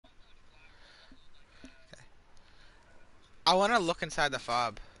I want to look inside the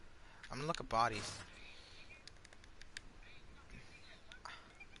fob. I'm gonna look at bodies.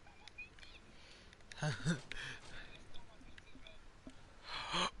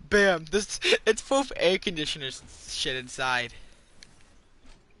 Bam! This it's full of air conditioners shit inside.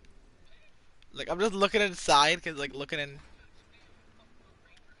 Like I'm just looking inside, cause like looking in.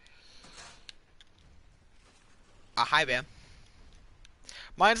 Hi, Bam.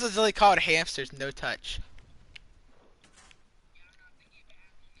 Mine's literally called hamsters, no touch.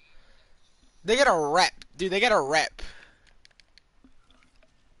 They get a rep, dude. They get a rep.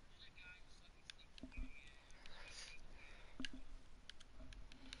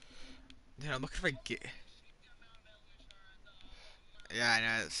 Dude, I'm looking for get. Yeah, I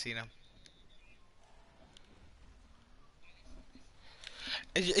know. I've seen him.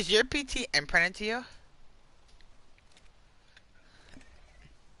 Is your PT imprinted to you?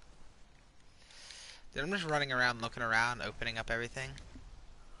 Dude, I'm just running around, looking around, opening up everything.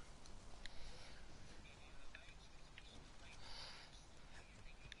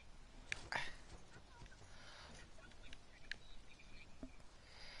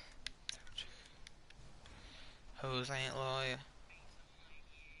 Hose ain't loyal.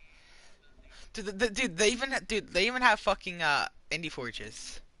 Dude, dude, they even have fucking indie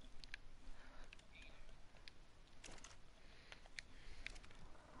forges.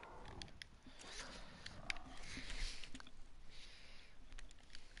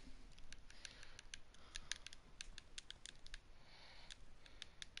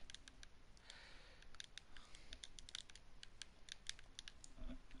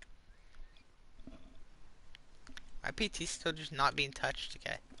 My PT's still just not being touched.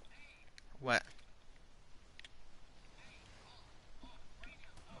 Okay. What?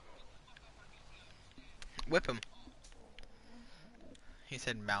 Whip him. He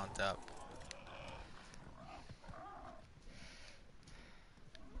said mount up.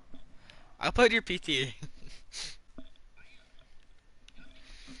 I'll put your PT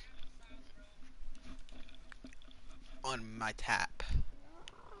on my tap.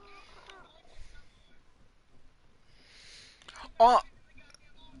 Oh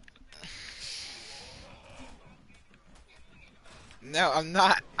no, I'm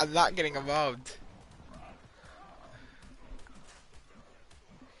not. I'm not getting involved.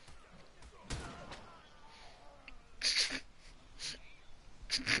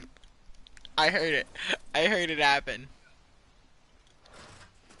 I heard it. I heard it happen.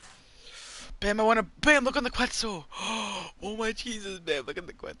 Bam! I wanna. Bam! Look on the Quetzal. Oh my Jesus, Bam! Look at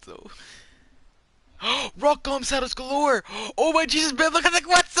the Quetzal. Rock golem saddles galore. Oh my Jesus, Bam! Look at the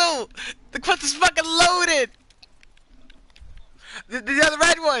Quetzal. The Quetzal's fucking loaded. The other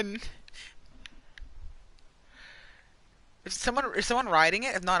red one. Is someone riding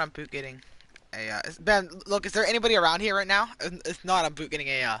it? If not, I'm boot getting a. Ben, look, is there anybody around here right now? If not, I'm boot getting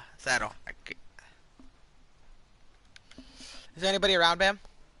a saddle. Is there anybody around, Bam?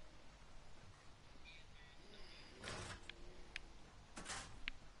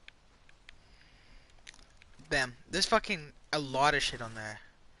 Bam. There's fucking a lot of shit on there.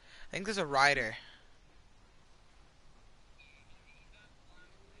 I think there's a rider.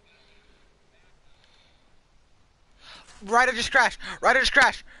 Rider just crashed. Rider just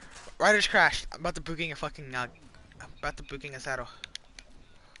crashed. Rider just crashed. I'm about to booking a fucking. I'm about to booking a saddle.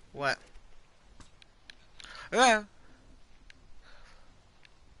 What? Yeah.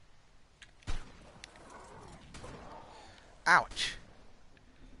 Ouch.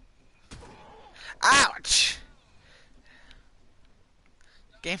 Ouch.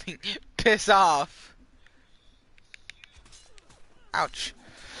 Gaming. Piss off. Ouch.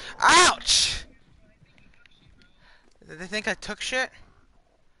 Ouch. Did they think I took shit?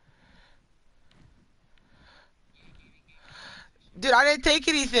 Dude, I didn't take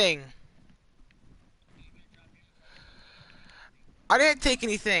anything. I didn't take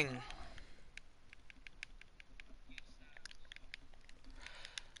anything.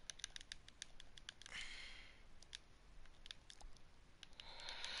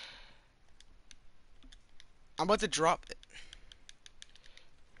 I'm about to drop it.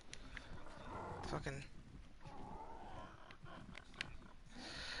 Fucking.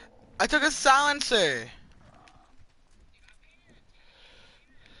 I took a silencer.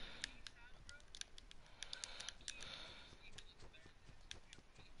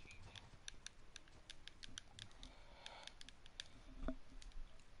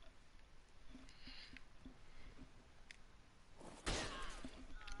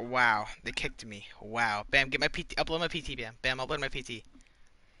 Wow, they kicked me. Wow. Bam, get my PT. Upload my PT, Bam. Bam, upload my PT.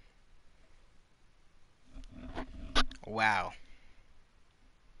 Wow.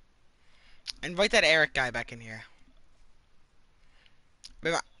 Invite that Eric guy back in here.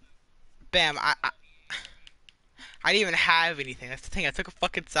 Bam, bam. I didn't even have anything. That's the thing. I took a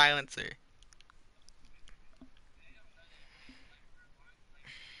fucking silencer.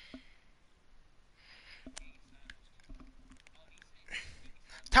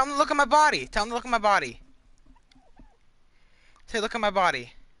 Tell him to look at my body. Tell him to look at my body. Say, look at my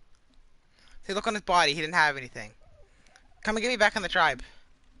body. Say, look on his body. He didn't have anything. Come and get me back in the tribe.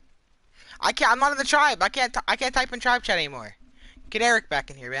 I can't. I'm not in the tribe. I can't type in tribe chat anymore. Get Eric back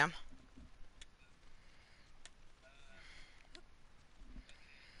in here, Bam.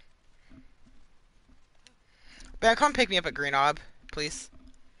 Bam, come pick me up at Green Ob, please.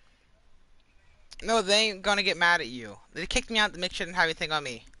 No, they ain't gonna get mad at you. They kicked me out to make sure I didn't have anything on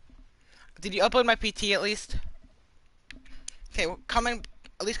me. Did you upload my PT at least? Okay, well, come and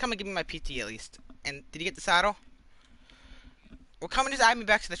at least come and give me my PT at least. And did you get the saddle? Well, come and just add me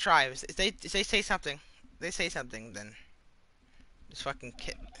back to the tribe. If they say something, then just fucking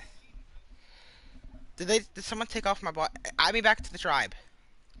kid. Did someone take off my bot? Add me back to the tribe.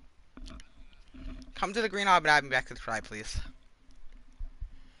 Come to the Green Ob and add me back to the tribe, please.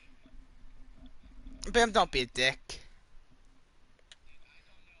 Bam, don't be a dick.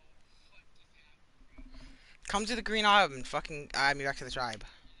 Come to the Green Ob and fucking add me back to the tribe.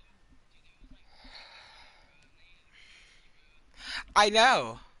 I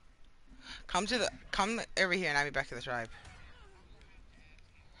know. Come over here and add me back to the tribe.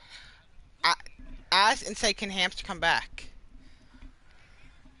 Ask and say, can Hamster come back?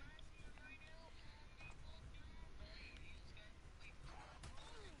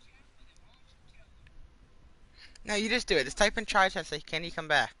 No, you just do it. Just type in tribe chat and say, can he come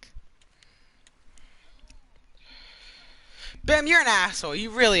back? Bam, you're an asshole.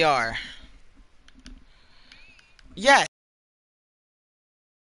 You really are. Yes.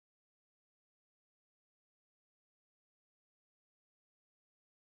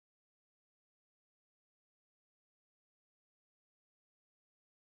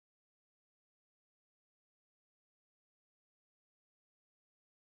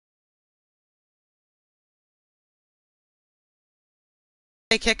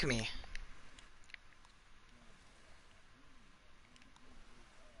 They kick me.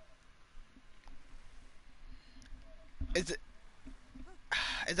 Is it?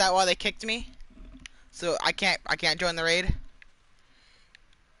 Is that why they kicked me? So I can't join the raid?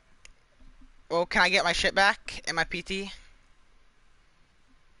 Well, can I get my shit back and my PT?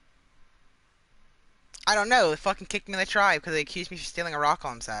 I don't know. They fucking kicked me in the tribe because they accused me of stealing a rock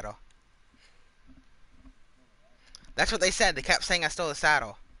arm saddle. That's what they said. They kept saying I stole the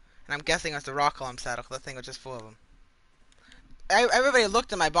saddle. And I'm guessing it was the rock arm saddle because that thing was just full of them. Everybody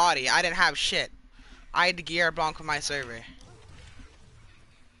looked at my body. I didn't have shit. I had the gear bonk with my server.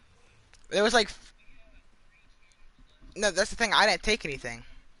 There was like... No, that's the thing. I didn't take anything.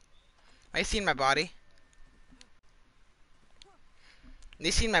 I seen my body. They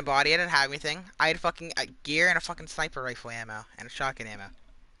seen my body. I didn't have anything. I had fucking gear and a fucking sniper rifle ammo and a shotgun ammo.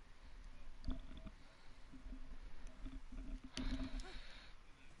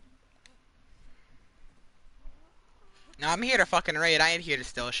 No, I'm here to fucking raid. I ain't here to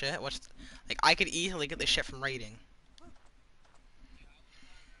steal shit. What's like? I could easily get this shit from raiding.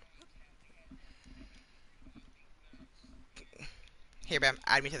 Here, Bam.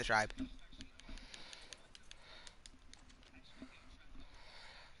 Add me to the tribe.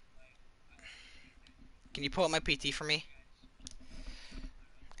 Can you pull up my PT for me?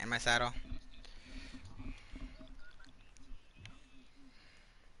 And my saddle.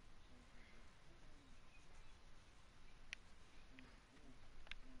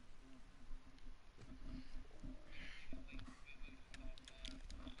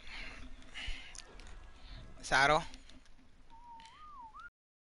 Saddle.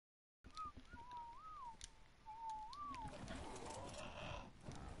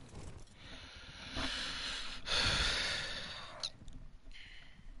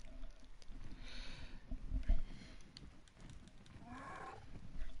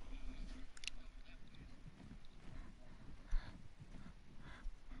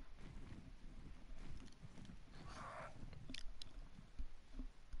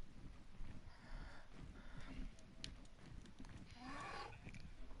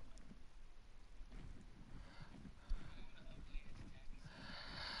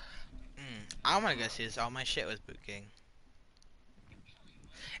 I'm gonna guess is all my shit was boot king.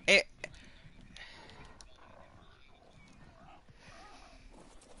 It.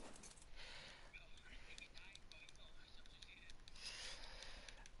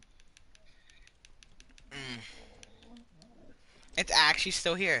 It's actually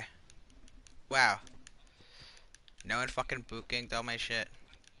still here. Wow. No one fucking booking all my shit.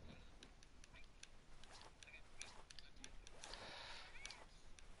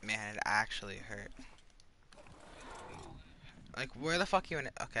 Man, it actually hurt. Like, where the fuck you in?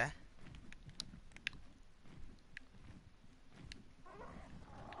 Okay.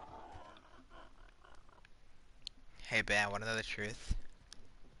 Hey, Ben, wanna know the truth?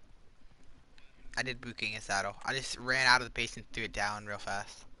 I did booking a saddle. I just ran out of the base and threw it down real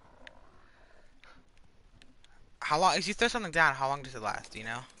fast. How long? If you throw something down, how long does it last? Do you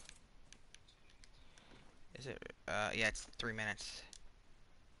know? Is it? Yeah, it's 3 minutes.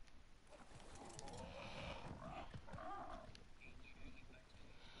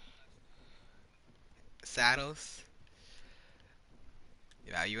 Saddles?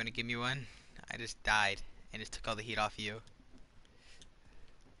 Yeah, you wanna give me one? I just died and just took all the heat off you.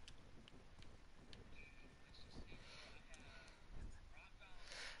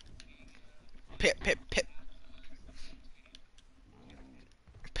 Pit, pit, pit,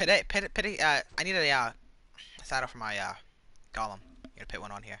 I need a saddle for my golem. You gotta put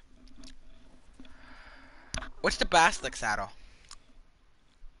one on here. What's the basilic saddle?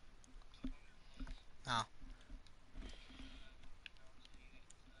 Oh,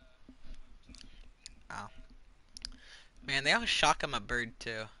 oh. Man, they always shock him a bird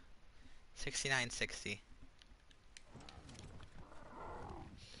too. 6960.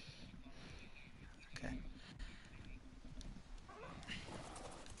 Okay.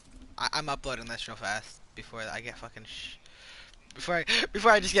 I'm uploading this real fast before I get fucking before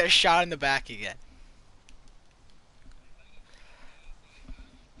I just get shot in the back again.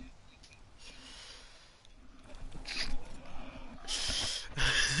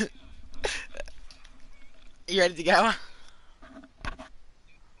 You ready to go?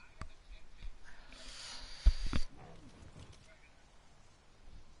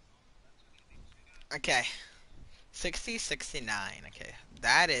 Okay. 60, 69. Okay.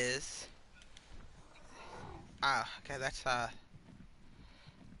 That is okay, that's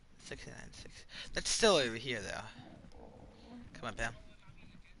 69, 6. That's still over here though. Come on, Pam.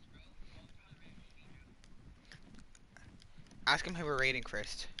 Ask him who we're raiding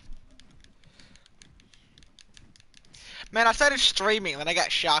first. Man, I started streaming, then I got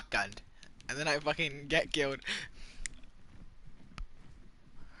shotgunned. And then I fucking get killed.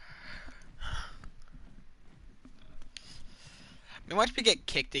 I mean, watch me get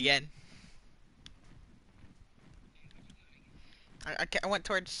kicked again. I went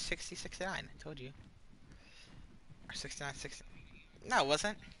towards 60, 69. I told you. Or 69, 60. No, it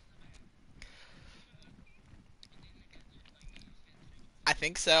wasn't. I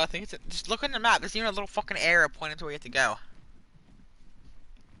think so. I think it's just look on the map. There's even a little fucking arrow pointing to where you have to go.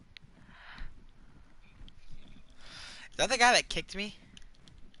 Is that the guy that kicked me?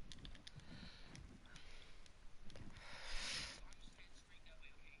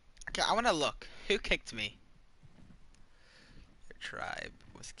 Okay, I want to look. Who kicked me? Your tribe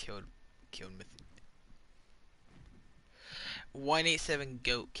was killed with 187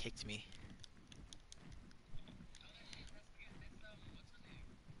 goat kicked me.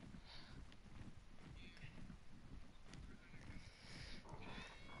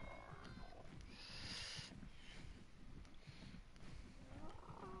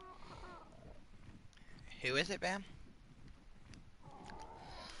 Who is it, Bam?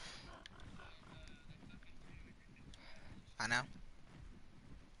 I know.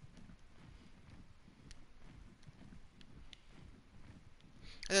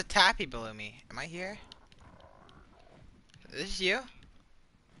 There's a tappy below me. Am I here? This is you?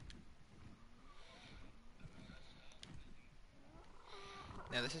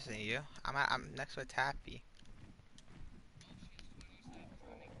 No, this isn't you. I'm next to a tappy.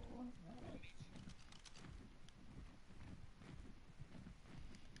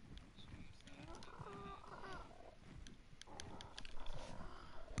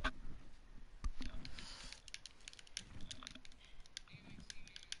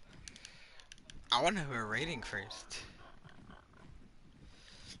 I wonder who we're raiding first.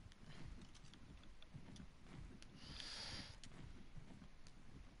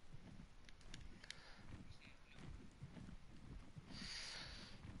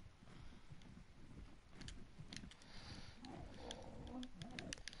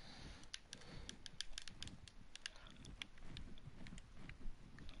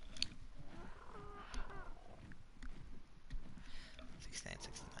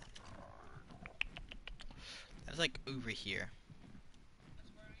 That's like over here.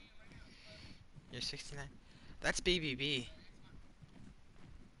 You're 69. That's BBB.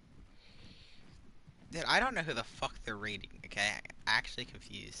 Dude, I don't know who the fuck they're raiding, okay? I'm actually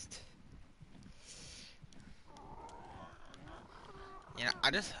confused. You know,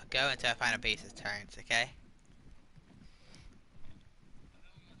 I'll just go until I find a base that turns, okay?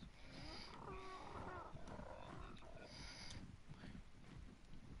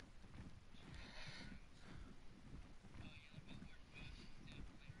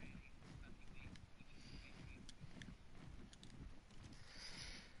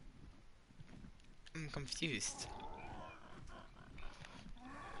 I'm confused.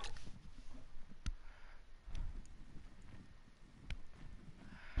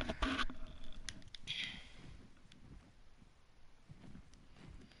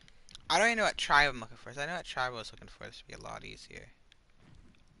 I don't even know what tribe I'm looking for. So I know what tribe I was looking for. This would be a lot easier.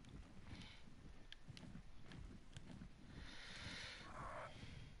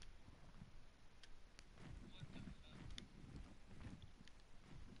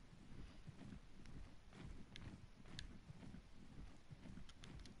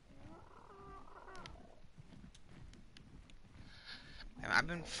 I've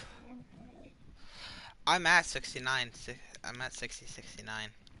been. I'm at 69. I'm at 60, 69.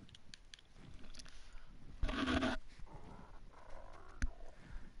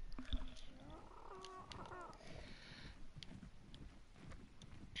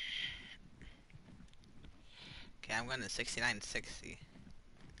 Okay, I'm going to 69, 60.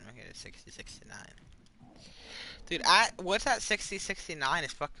 I'm here to 60, 69. Dude, what's at 60, 69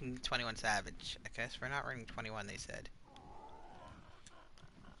 is fucking 21 Savage. I guess we're not running 21, they said.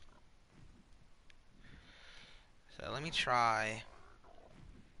 So let me try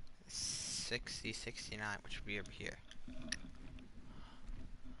 60, 69, which would be over here.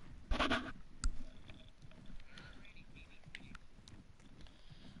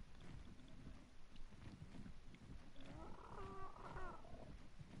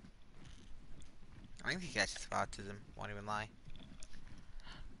 I think he catches autism, won't even lie.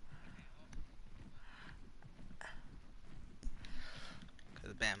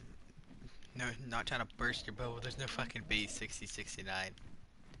 Cause bam. No, not trying to burst your bubble, there's no fucking base 60, 69.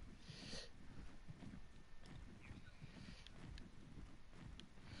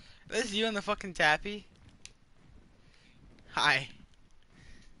 This you on the fucking tappy? Hi.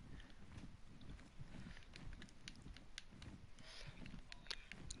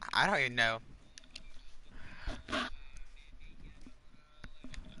 I don't even know.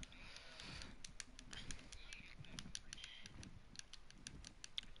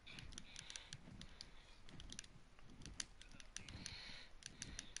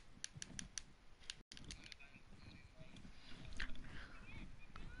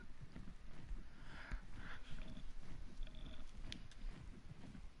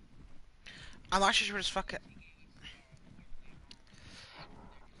 I'm not sure what it's fucking.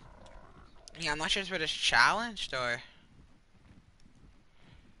 Yeah, I'm not sure what it's challenged or.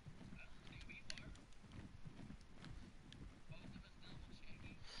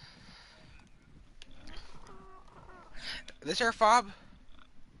 This here fob?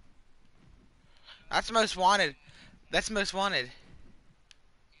 That's most wanted. That's most wanted.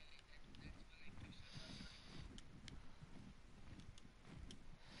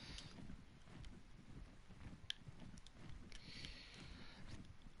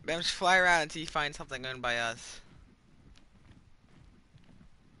 Bam, just fly around until you find something owned by us.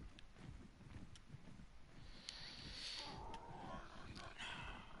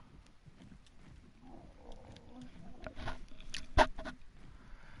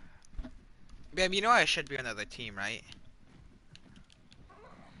 Bam, you know I should be on another team, right?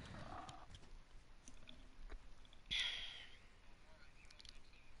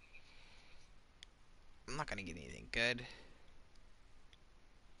 I'm not gonna get anything good.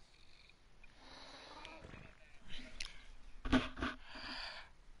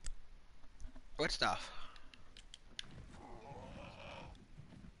 What stuff?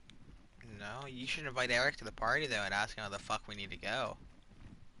 No, you should invite Eric to the party though and ask him how the fuck we need to go.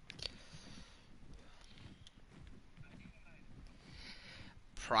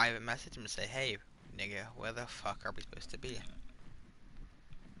 Private message him and say, hey, nigga, where the fuck are we supposed to be?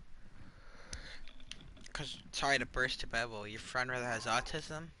 Cause sorry to burst your bubble, your friend rather has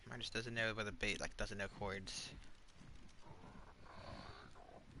autism or just doesn't know where the bait like doesn't know chords.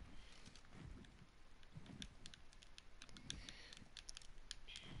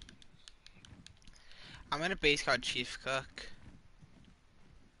 I'm in a base called Chief Cook.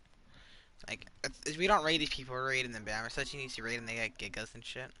 Like, we don't raid these people, we're raiding them, bam. We're such an easy raid and they get gigas and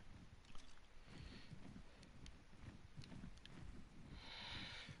shit.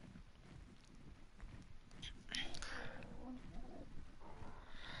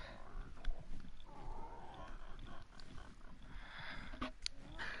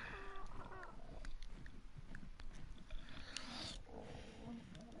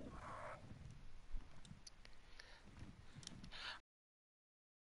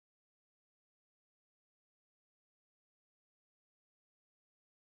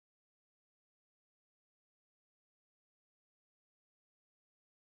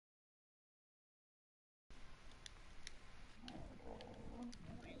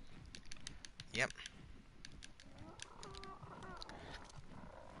 Yep.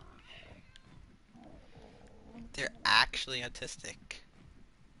 They're actually autistic.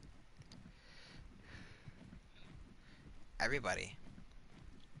 Everybody.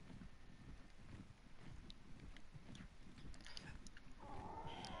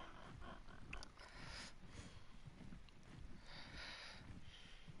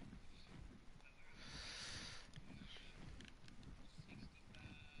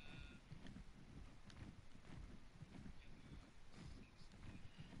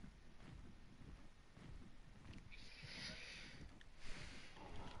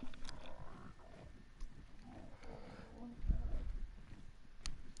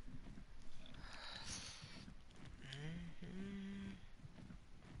 Mhm.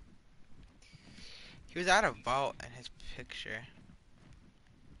 He was at a vault in his picture.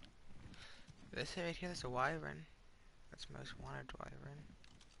 Did I say right here there's a wyvern? That's most wanted wyvern.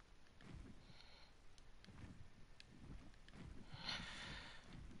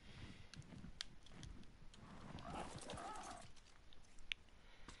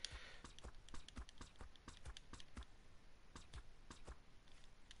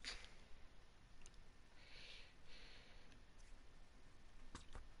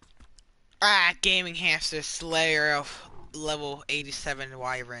 Ah, gaming hamster slayer of level 87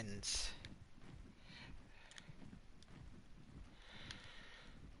 wyverns.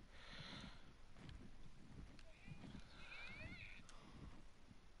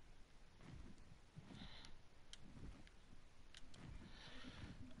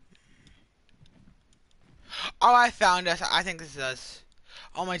 Oh, I found us. I think this is us.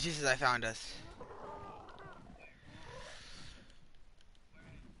 Oh my Jesus, I found us.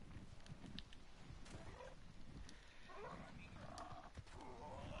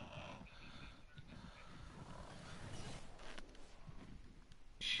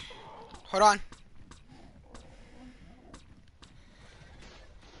 Hold on.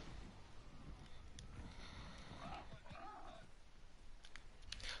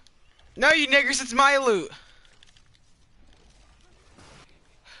 No, you niggers, it's my loot.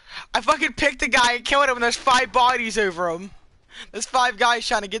 I fucking picked the guy and killed him and there's 5 bodies over him. There's 5 guys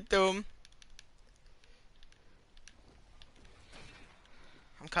trying to get to him.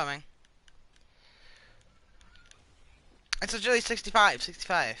 I'm coming. It's literally 65,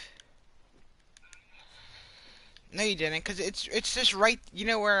 65. No, you didn't, cause it's just right. You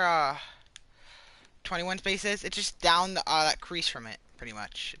know where 21 space is? It's just down the that crease from it, pretty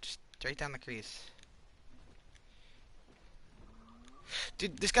much. It's just right down the crease.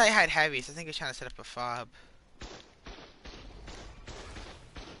 Dude, this guy had heavies. I think he's trying to set up a fob.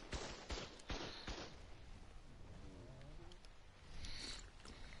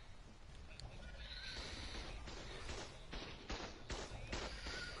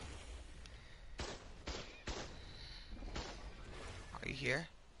 Are you here?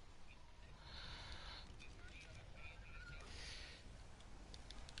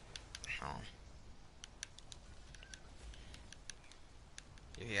 Oh,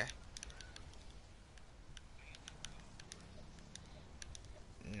 you're here.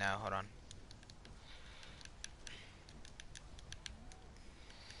 No, hold on.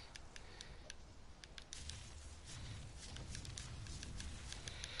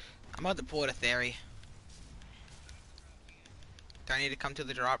 I'm about to pull a theory. Do I need to come to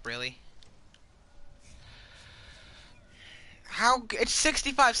the drop, really? How? It's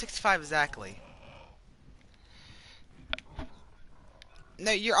 65, 65 exactly.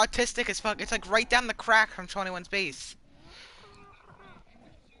 No, you're autistic as fuck. It's like right down the crack from 21's base.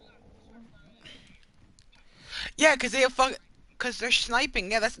 Yeah, cause they have fuck. Cause they're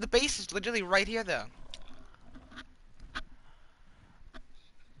sniping. Yeah, that's the base is literally right here though.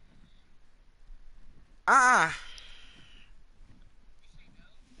 Uh-uh.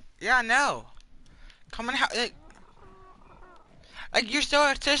 Yeah, no. Come on, like you're so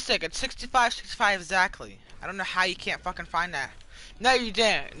autistic. It's 65, 65 exactly. I don't know how you can't fucking find that. No, you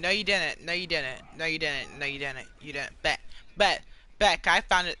didn't. No, you didn't. No, you didn't. No, you didn't. No, you didn't. You didn't. Bet. I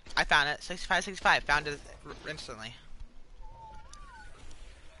found it. I found it. 65, 65. Found it instantly.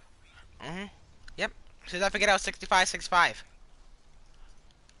 Yep. So don't forget I was 65, 65.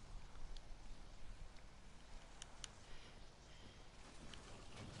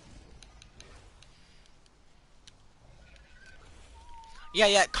 Yeah,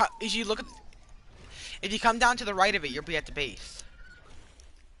 yeah. If you look at, if you come down to the right of it, you'll be at the base.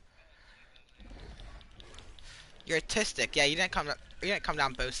 You're autistic. Yeah, you didn't come. You didn't come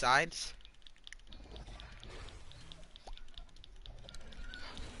down both sides.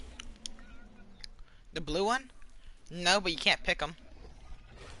 The blue one? No, but you can't pick them.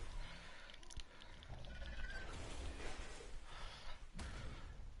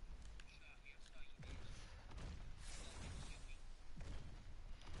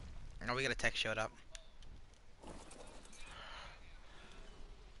 Oh, we got a tech showed up.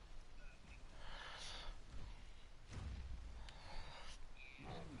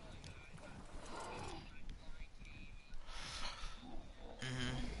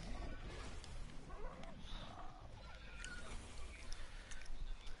 Mhm.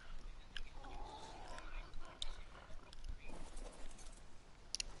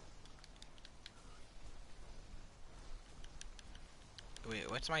 Wait,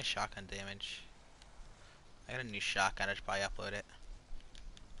 what's my shotgun damage? I got a new shotgun. I should probably upload it.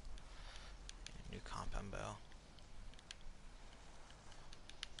 New compound bow.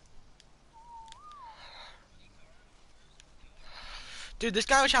 Dude, this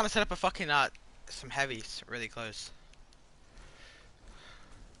guy was trying to set up a fucking some heavies really close.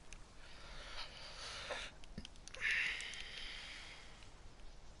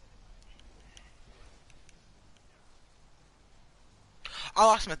 I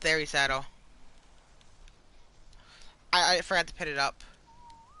lost my theory saddle. I forgot to put it up.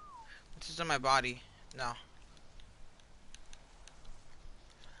 It's just on my body. No.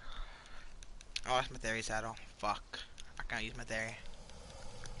 I lost my theory saddle. Fuck. I can't use my theory.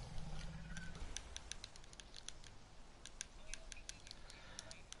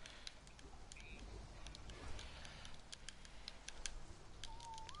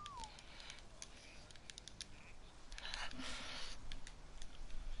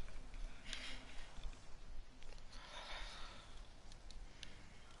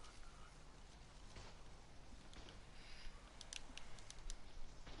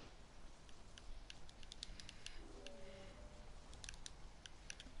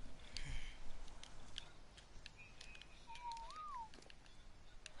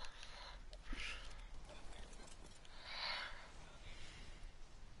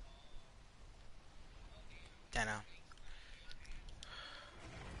 I know.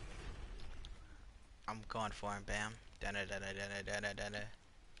 I'm going for him, bam. Dun dun dun dun dun dun dun.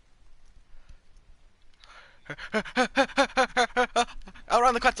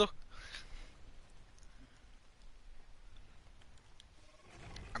 Outrun the Quetzal.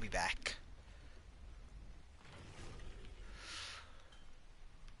 I'll be back.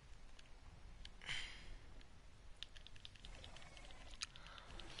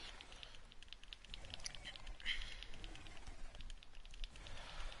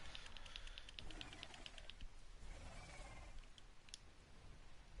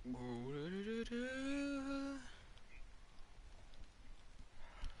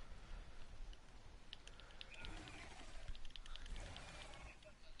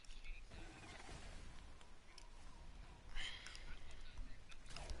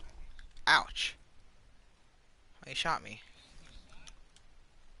 Ouch. He shot me.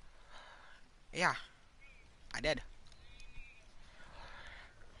 Yeah, I did.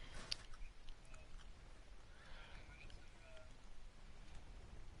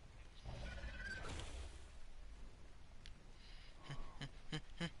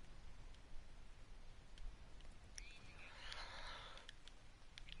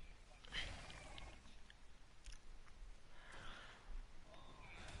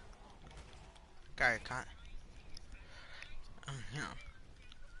 Guy can't. Yeah.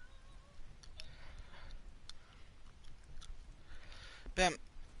 Bam.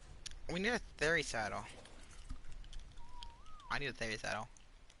 We need a theory saddle. I need a theory saddle.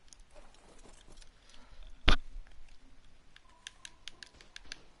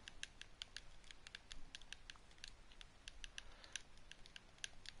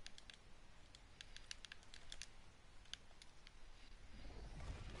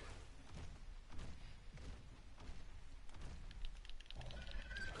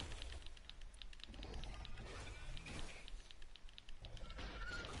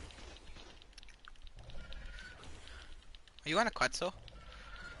 Are you on a Quetzal?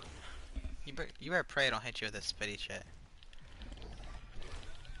 You better pray I don't hit you with this spitty shit.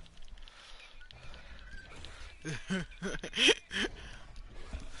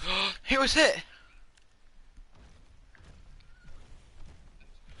 He was hit!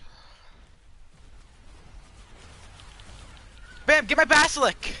 Bam! Get my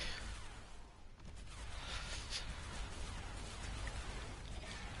basilic!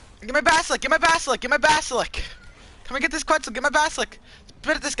 Get my basilic! Get my basilic! Get my basilic! Come and get this Quetzal! Get my basilic!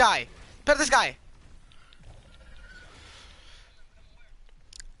 Spit at this guy! Spit at this guy!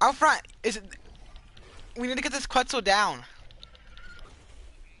 Out front! Is it... We need to get this Quetzal down.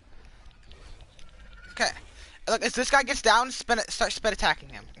 Okay. Look, as this guy gets down, start spit attacking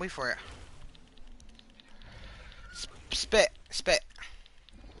him. Wait for it. Spit. Spit.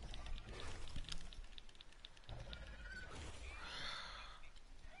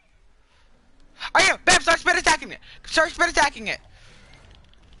 attacking it. Start spin attacking it.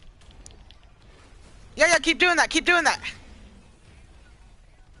 Yeah, keep doing that. Keep doing that.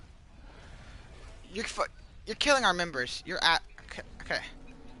 You're killing our members. You're at. Okay.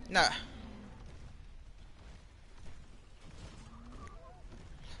 No.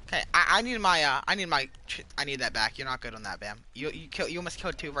 Okay. I need my. I need that back. You're not good on that, Bam. You almost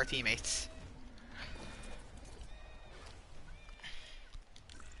killed 2 of our teammates.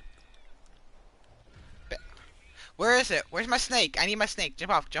 Where is it? Where's my snake? I need my snake.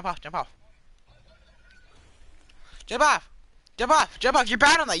 Jump off. Jump off. Jump off. Jump off. Jump off. Jump off. You're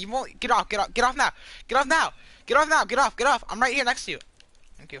bad on that. You won't. Get off. Get off. Get off now. Get off now. Get off now. Get off. Get off. I'm right here next to you.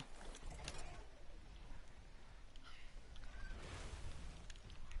 Thank you.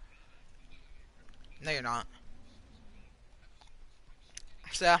 No, you're not.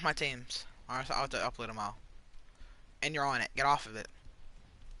 Stay off my teams. Or else I'll have to upload them all. And you're on it. Get off of it.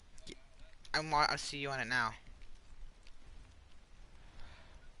 I'll see you on it now.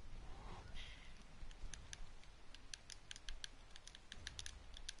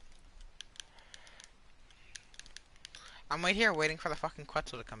 I'm right here waiting for the fucking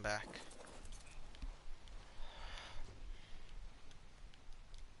Quetzal to come back.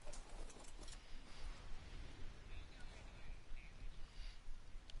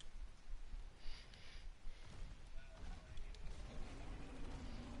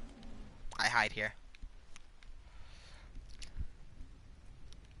 I hide here.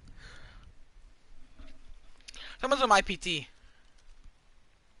 Someone's on my PT.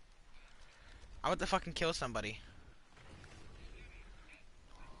 I want to fucking kill somebody.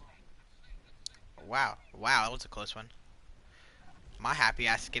 Wow. Wow, that was a close one. My happy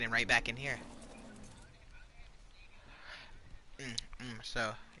ass is getting right back in here.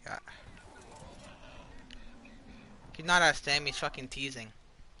 So, yeah. He's not understand me, he's fucking teasing.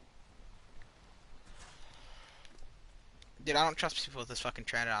 Dude, I don't trust people with this fucking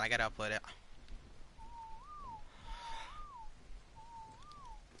trend on. I gotta upload it.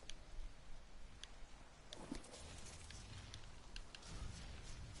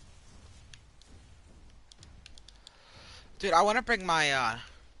 Dude, I want to bring my,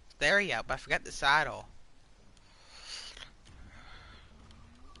 Larry out, but I forgot the saddle.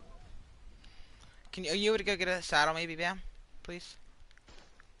 Are you able to go get a saddle maybe, Bam? Please?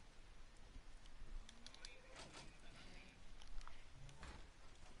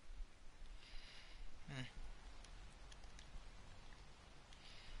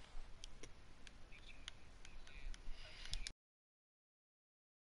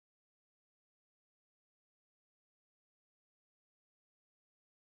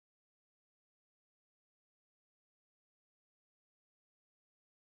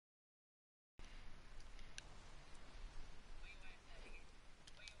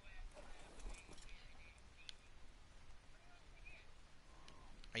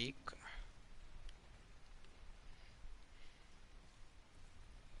 Are you...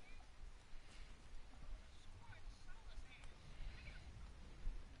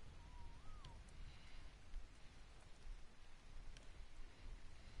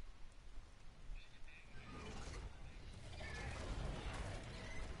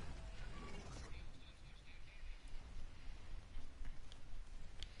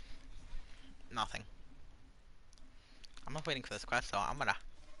 Nothing. I'm not waiting for this quest, so I'm gonna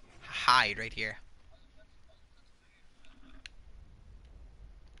hide right here.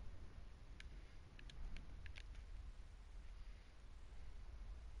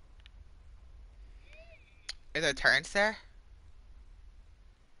 Is there turns there?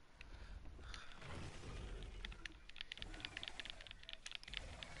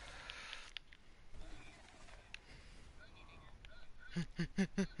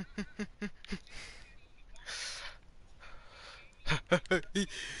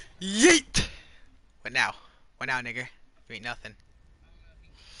 Yeet! What now? What now, nigger? You ain't nothing.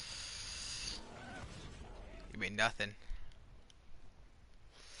 You ain't nothing.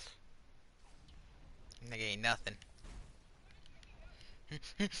 Nigga ain't nothing.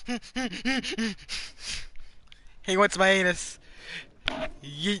 He wants my anus.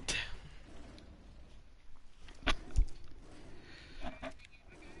 Yeet.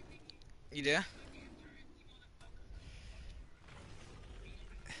 You do?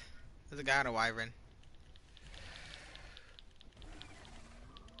 There's a guy on a wyvern.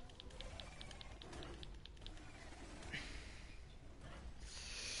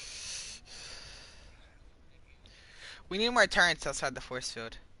 We need more turrets outside the force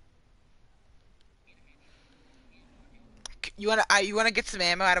field. You wanna get some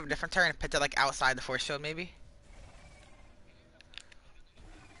ammo out of a different turret and put it like outside the force field, maybe?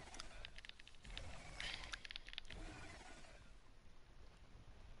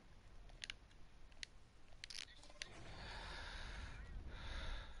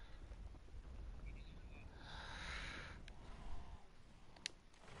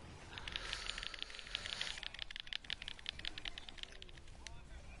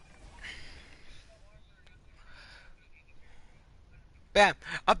 Bam!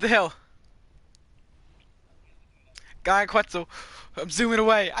 Up the hill. Guy Quetzal. I'm zooming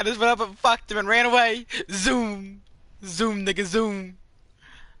away. I just went up and fucked him and ran away. Zoom. Zoom, nigga, zoom.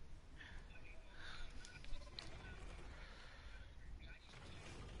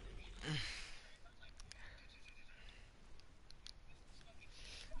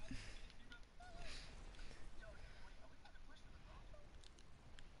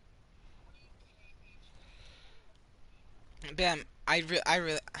 Bam. I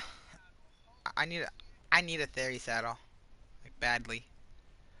need a, I need a theory saddle, like badly.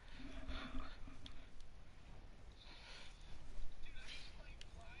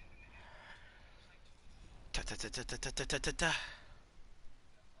 Ta ta ta ta ta ta ta ta ta.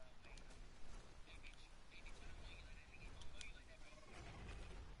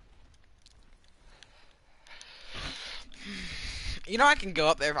 You know I can go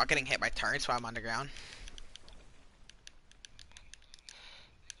up there without getting hit by turrets while I'm underground.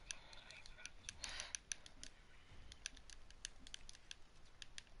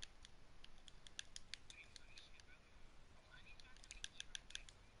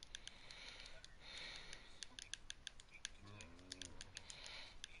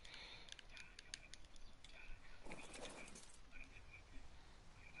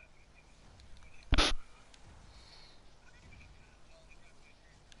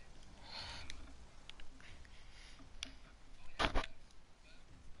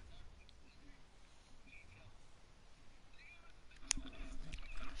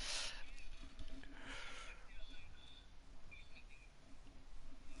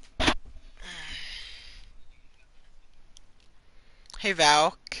 Hey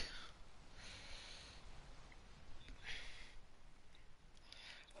Valk.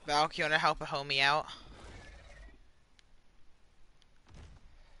 Valk, you wanna help a homie out?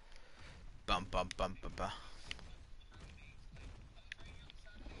 Bum bum bum bum bum.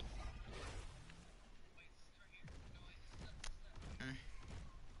 Mm.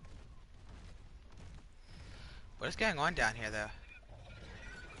 What is going on down here though?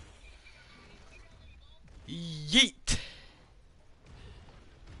 Yeet.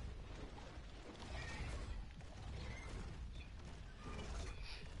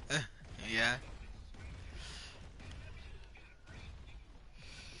 Yeah.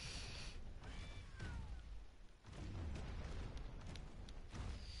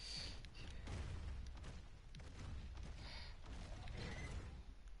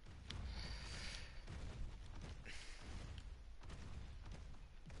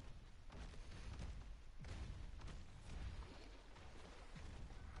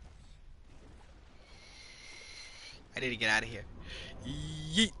 I need to get out of here.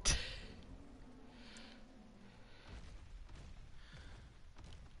 Yeet.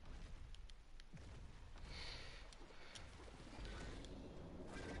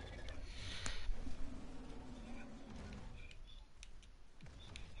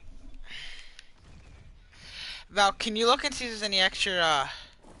 Val, can you look and see if there's any extra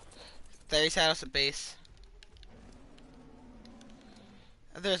theory saddles at base?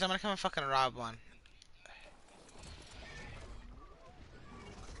 If there's, I'm gonna come and fucking rob one.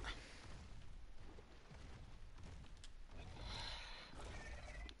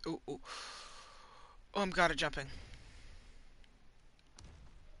 Ooh, ooh. Oh, I'm god at jumping.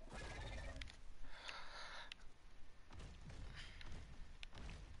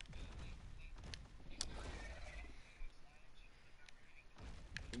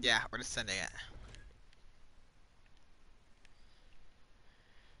 Yeah, we're just sending it.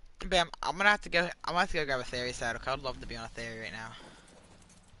 Bam, I'm gonna have to go. I'm gonna have to go grab a theory saddle. 'Cause I'd love to be on a theory right now.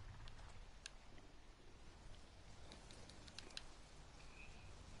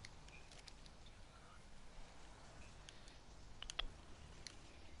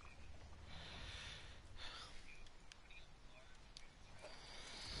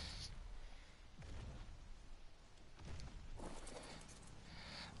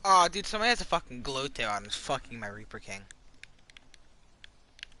 Oh, dude, somebody has a fucking glowtail on. It's fucking my Reaper King.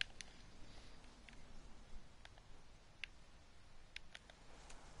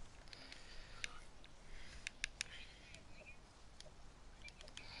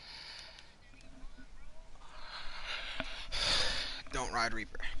 Don't ride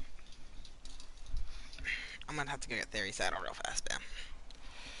Reaper. I'm gonna have to go get theory saddle real fast, bam.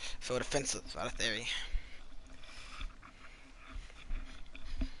 So defensive, not a theory.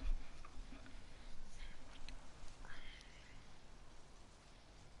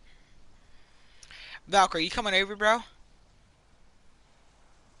 Valkyrie, you coming over, bro?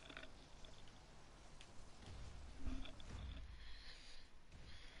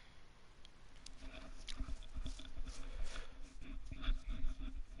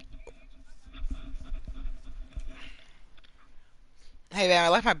 Hey man, I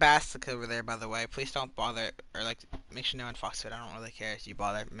left my basket over there, by the way. Please don't bother, or like, make sure no one fucks fit. I don't really care if you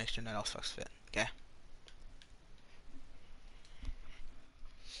bother. Make sure no one else fucks fit. Okay.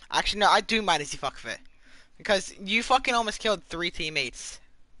 Actually, no, I do mind if you fuck fit, because you fucking almost killed 3 teammates.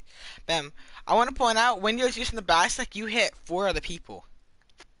 Bam. I want to point out when you was using the basket, you hit 4 other people.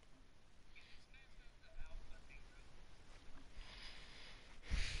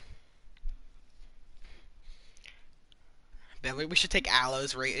 Man, we should take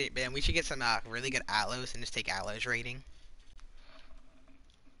Aloe's rate. Man, we should get some really good Aloes and just take Aloe's rating.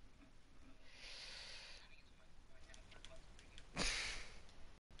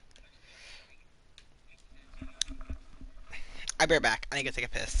 I'll be right back. I need to take a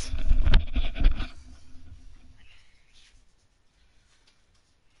piss.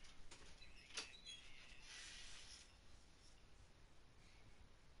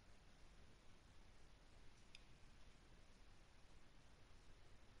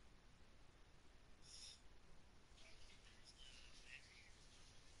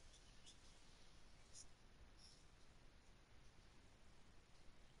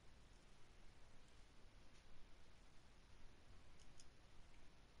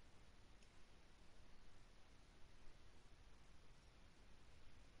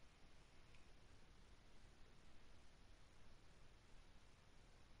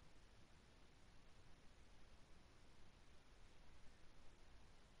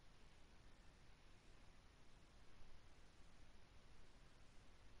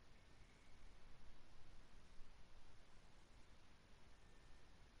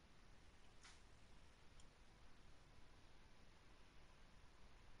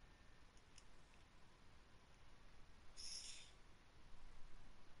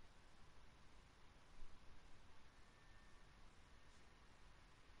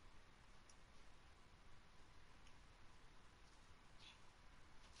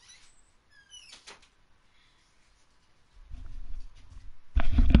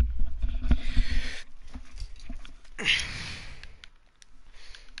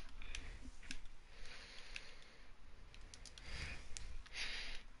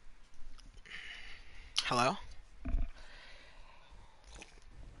 Hello?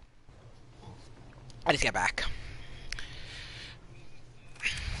 I just got back.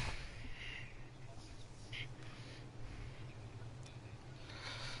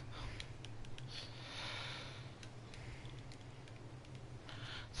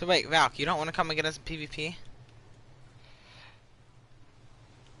 So wait, Valk, you don't want to come and get us a PvP?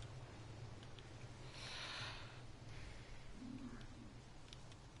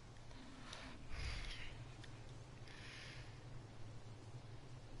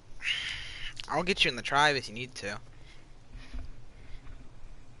 I'll get you in the tribe if you need to.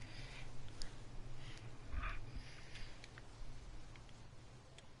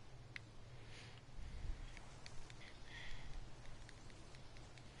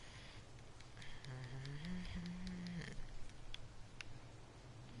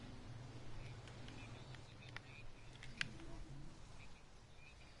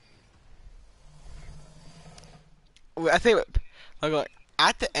 I think, look,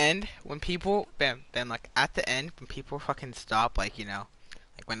 at the end, when people, bam, like, at the end, when people fucking stop, like, like,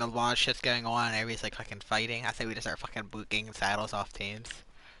 when the lot of shit's going on and everybody's, like, fucking fighting, I think we just start fucking booting saddles off teams.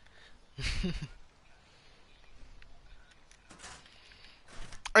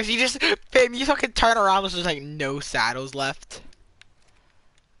 Or if you just, bam, you fucking turn around, there's just, like, no saddles left.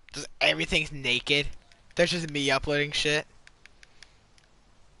 Just everything's naked. There's just me uploading shit.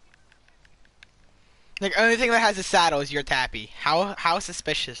 Like, only thing that has a saddle is your tappy. How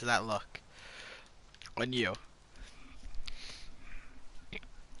suspicious does that look on you?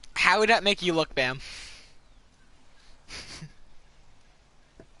 How would that make you look, Bam?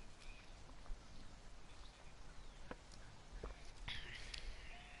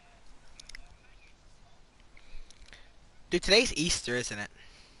 Dude, today's Easter, isn't it?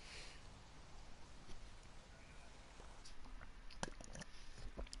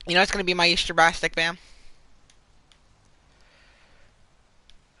 You know it's gonna be my Easter basket, Bam?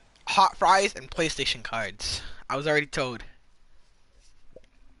 Hot fries and PlayStation cards. I was already told.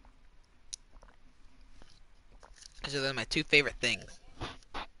 Those are my 2 favorite things.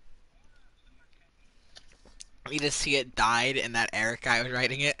 You just see it died and that Eric guy was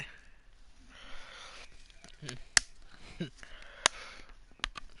writing it.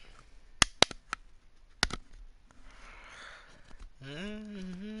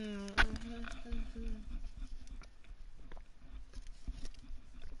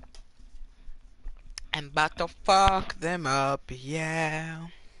 I'm about to fuck them up, yeah.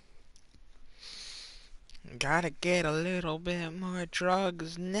 Gotta get a little bit more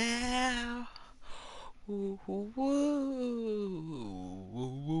drugs now. Ooh, ooh, ooh,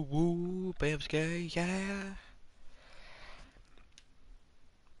 ooh, ooh, ooh, Bam's gay, yeah.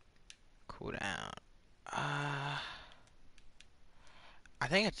 Cool down. Uh, I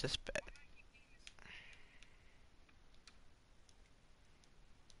think it's this bit.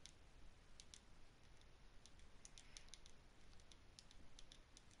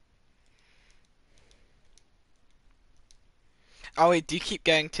 Oh wait, do you keep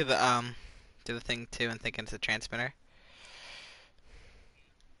going to the thing too and thinking it's a transmitter?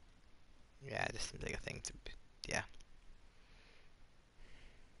 Yeah, it just seems like a thing to, yeah.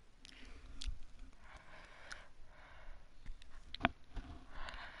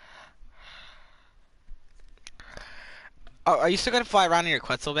 Oh, are you still gonna fly around in your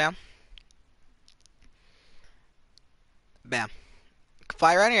Quetzal, Bam? Bam.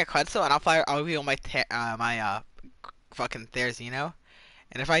 Fly around in your Quetzal, and I'll be on my fucking Therizino.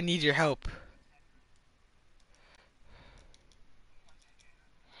 And if I need your help,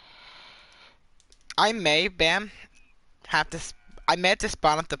 I may, Bam, have to. I may have to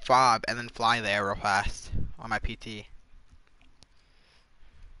spawn up the fob and then fly there real fast on my PT.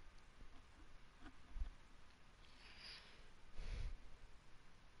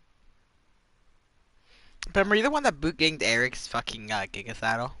 But were you the one that boot ganged Eric's fucking Giga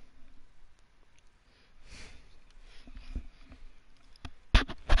Saddle?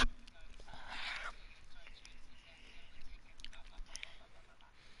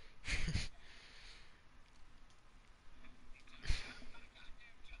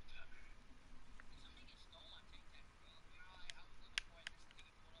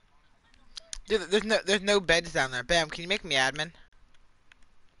 Dude, there's no beds down there. Bam, can you make me admin?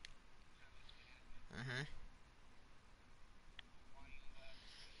 Mhm.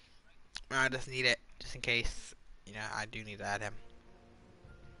 I just need it, just in case. You know, I do need to add him.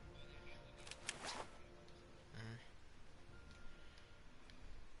 Mhm.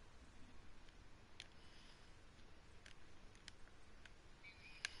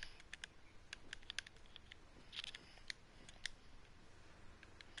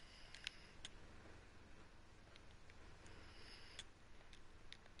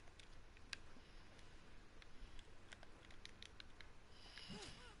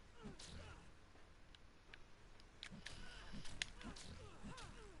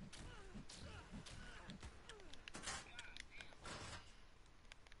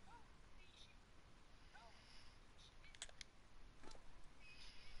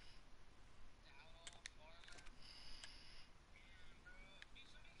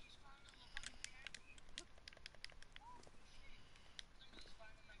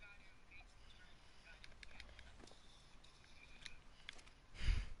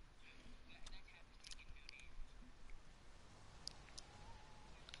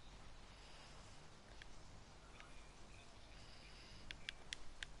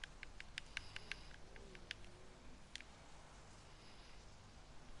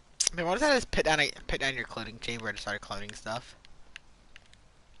 Man, what if I just put down your cloning chamber and start cloning stuff?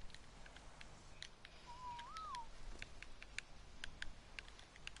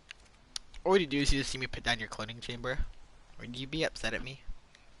 What would you do is you just see me put down your cloning chamber? Would you be upset at me?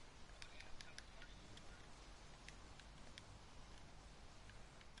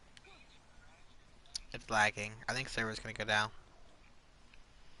 It's lagging. I think server's gonna go down.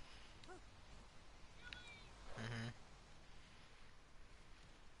 Mhm.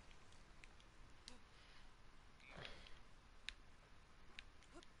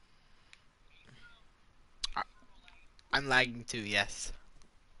 I- I'm lagging too. Yes.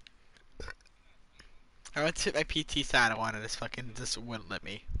 I went to hit my PT saddle on it. This fucking just wouldn't let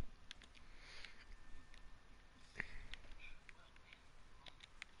me.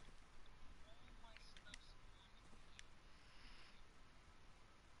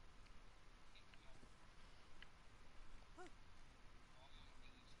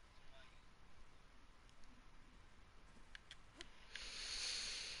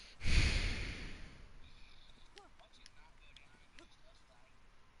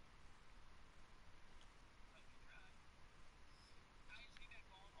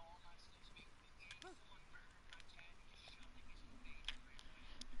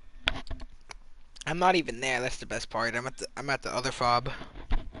 I'm not even there. That's the best part. I'm at the other fob,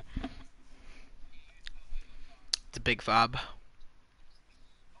 the big fob.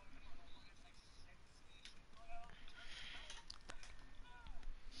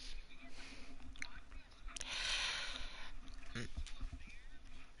 Mm.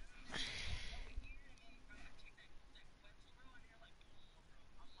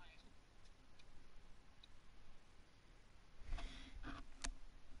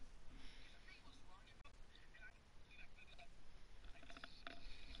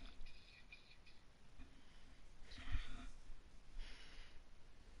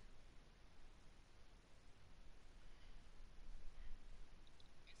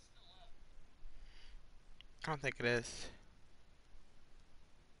 I don't think it is.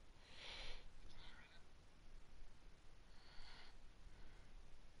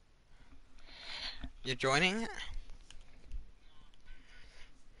 You're joining?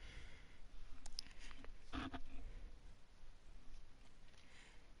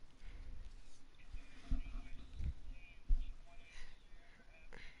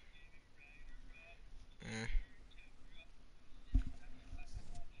 Mm.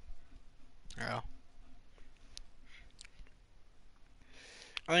 Oh.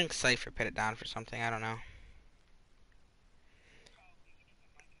 I think Cypher put it down for something, I don't know.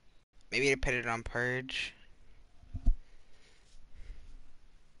 Maybe they put it on Purge.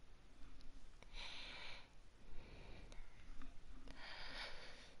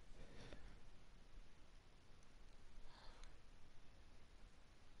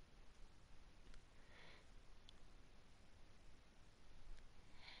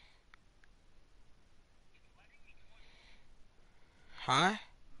 Huh?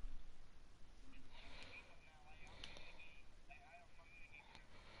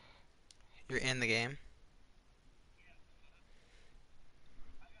 You're in the game?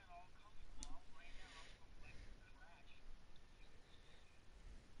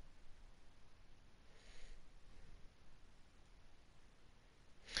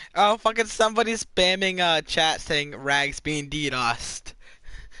 Oh, fucking somebody's spamming chat saying Rags being DDoSed.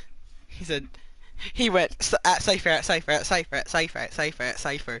 He said, he went at Cypher, at Cypher, at Cypher, at Cypher, at Cypher, at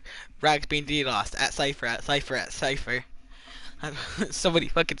Cypher. Rags being DDoSed at Cypher, at Cypher, at Cypher. Somebody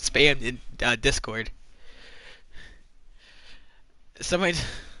fucking spammed in Discord. Somebody,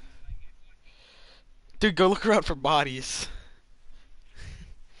 dude, go look around for bodies.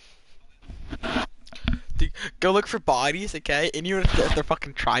 Dude, go look for bodies, okay? And even if they're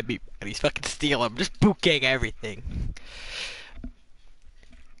fucking tri-beat bodies, fucking steal them. Just boot gang everything.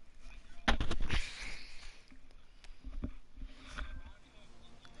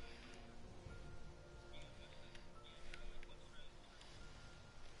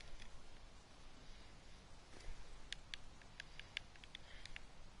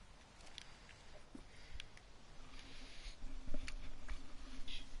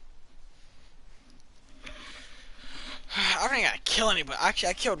 I don't even gotta kill anybody. Actually,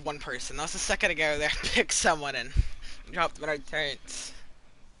 I killed one person. That was the second ago there. Pick someone and drop them in our turrets.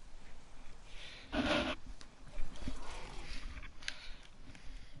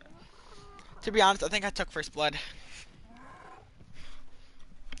 To be honest, I think I took first blood.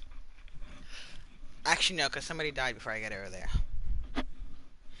 Actually, no, because somebody died before I got over there.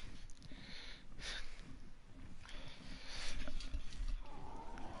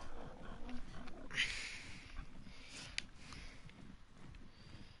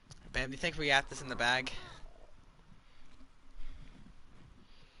 Babe, do you think we got this in the bag?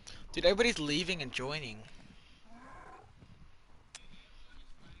 Dude, everybody's leaving and joining.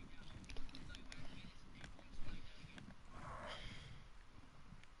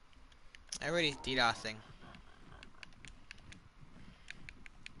 Everybody's DDoSing.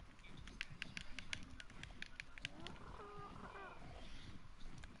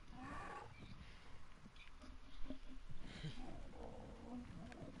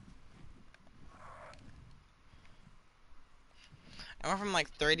 I went from like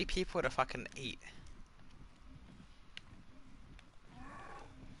 30 people to fucking 8.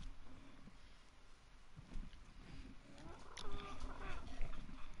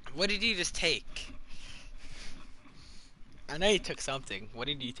 What did you just take? I know you took something. What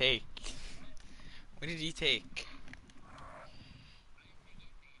did you take? What did you take?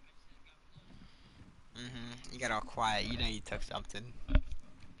 You got all quiet. You know you took something.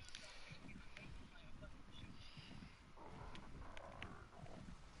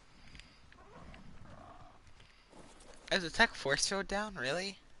 Is the tech force field down?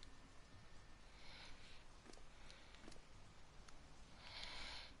 Really?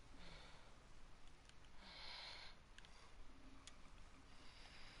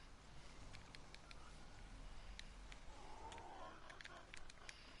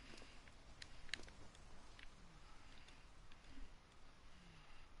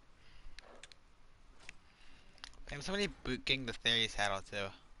 Damn, somebody boot ganged the theory saddle too.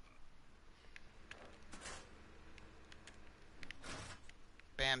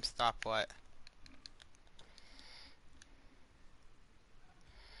 Bam, stop what?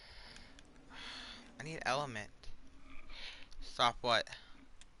 I need element. Stop what?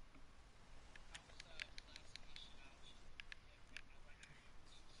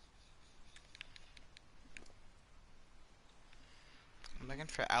 I'm looking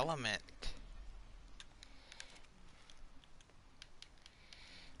for element.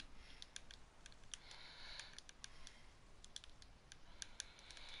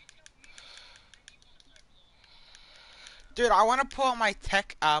 Dude, I want to pull out my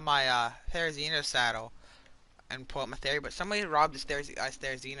Therizino saddle and pull out my Theory, but somebody robbed the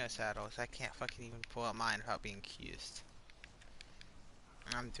Therizino saddle, so I can't fucking even pull out mine without being accused.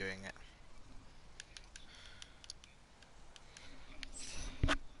 I'm doing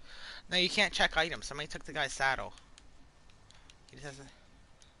it. No, you can't check items. Somebody took the guy's saddle. He just has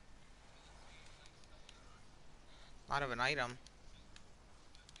a lot of an item.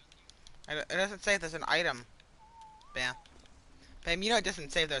 It doesn't say if there's an item. Bam. Bam, you know it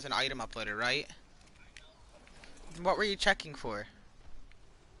doesn't say if there's an item uploaded, right? What were you checking for?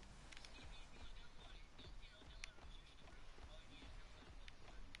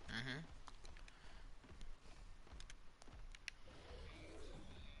 Mm-hmm.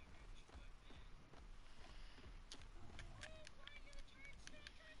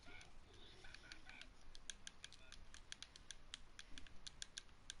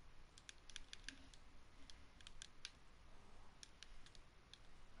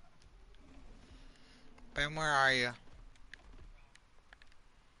 Bam, where are you?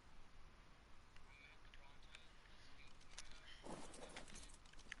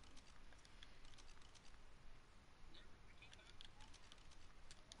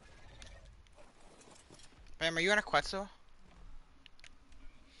 Bam, are you on a Quetzal?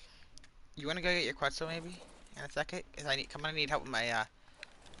 You wanna go get your Quetzal maybe? In a second? Cause I'm gonna need help with my,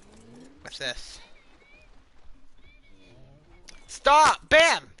 what's this? Stop!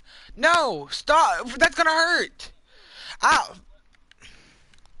 Bam! No! Stop! That's gonna hurt! Ow!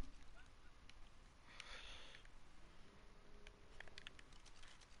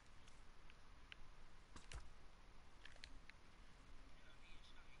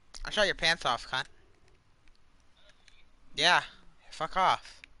 I'll shut your pants off, cunt. Yeah. Fuck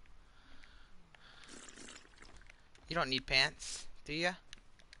off. You don't need pants, do ya?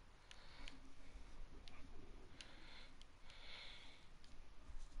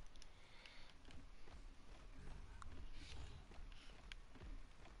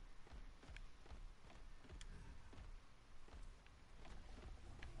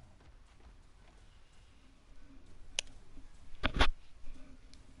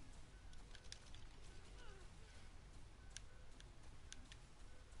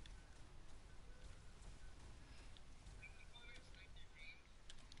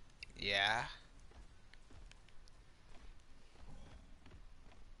 Yeah.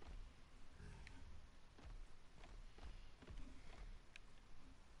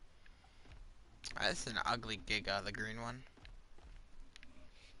 This is an ugly Giga, the green one.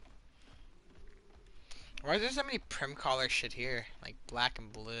 Why is there so many prim color shit here? Like black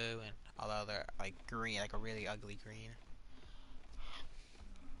and blue and all the other, like green, like a really ugly green.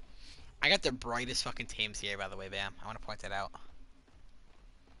 I got the brightest fucking tames here, by the way, Bam. I want to point that out.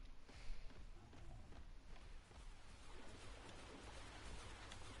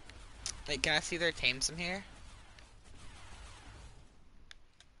 Wait, can I see their tames from here?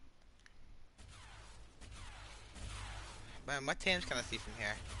 Bam, what tames can I see from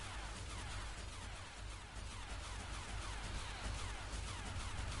here?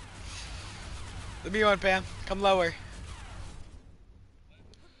 Let me on, Bam. Come lower.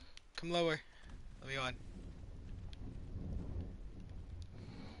 Come lower. Let me on.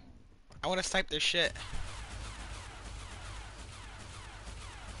 I want to snipe their shit.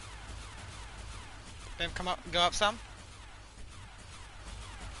 Bam, come up. Go up some.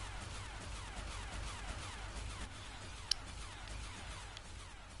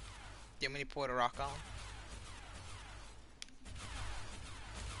 Do you want me to pour the rock on?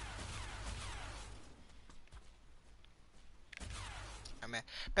 I mean,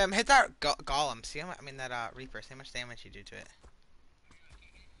 Bam, hit that golem. See how much, I mean that Reaper. See how much damage you do to it.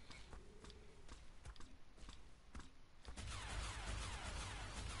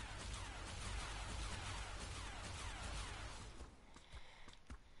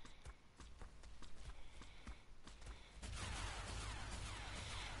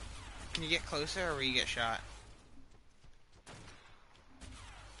 Can you get closer or will you get shot?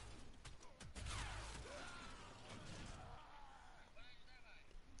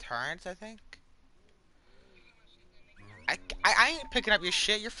 Turrets, I think? I ain't picking up your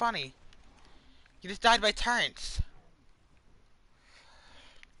shit. You're funny. You just died by turrets.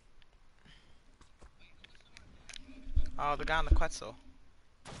 Oh, the guy on the Quetzal.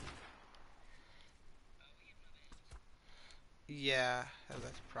 Yeah,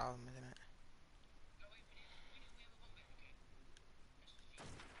 that's a problem, isn't it?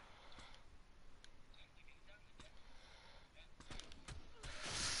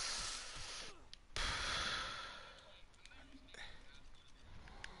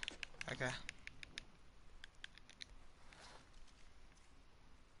 Okay.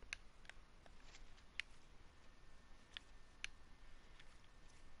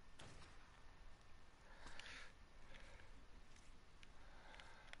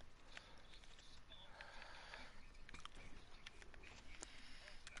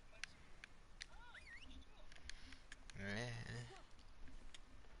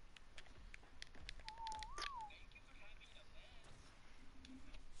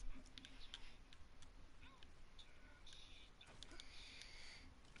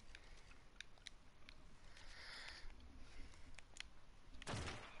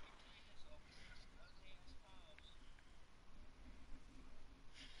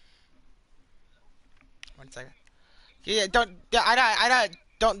 second. Yeah, don't. Yeah, I.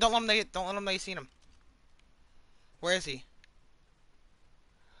 Don't let him. Don't let him know you seen him. Where is he?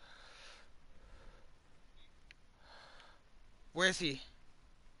 Where is he?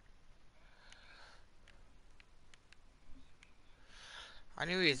 I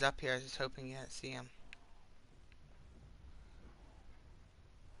knew he was up here. I was just hoping you didn't see him.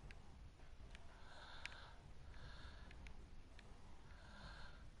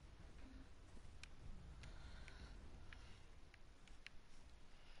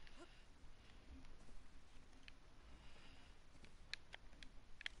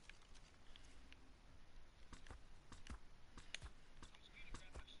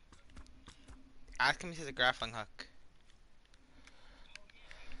 Ask him if he sees a grappling hook.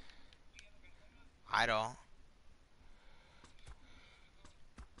 I don't.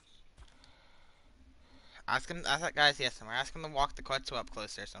 Ask him. Ask that guy if he has somewhere. Ask him to walk the Quetzal up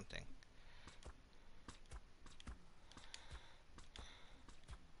closer or something.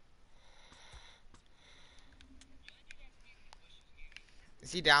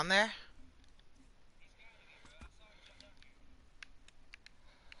 Is he down there?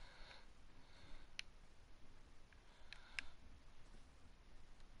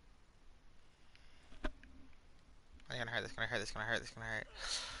 I'm gonna hurt this. Gonna hurt this. Gonna hurt this. Gonna hurt.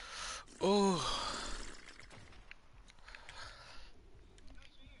 Oh.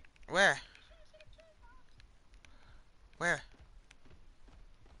 Where? Where?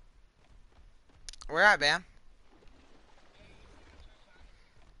 Where at, Bam?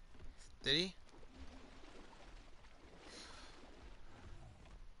 Did he?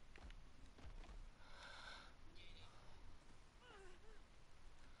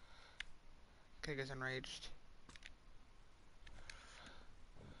 Okay, guy's enraged.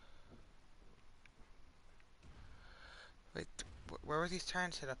 Wait, where were these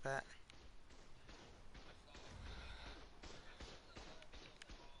turns set up at?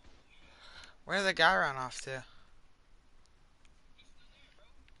 Where did the guy run off to?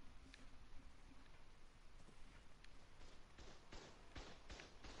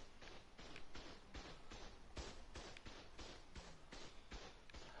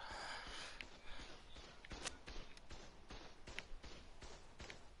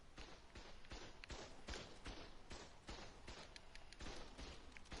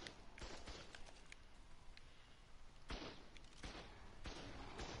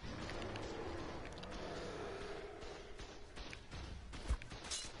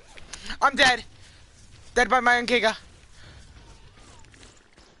 I'm dead! Dead by my own Giga.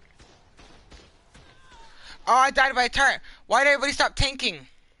 Oh, I died by a turn. Why did everybody stop tanking?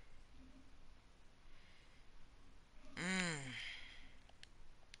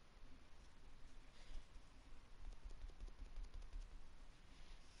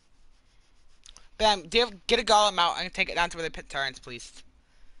 Bam, get a golem out and take it down to where they pit turrets, please.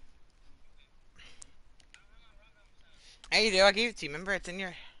 Hey, you do. I gave it to you. Remember, it's in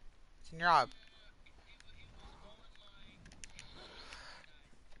your ob.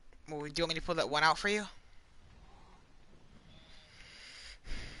 Well, do you want me to pull that one out for you?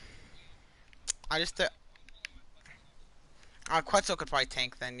 I just Quetzal could probably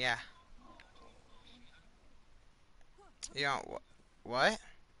tank then, yeah. You know, what?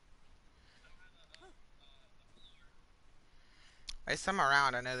 There's some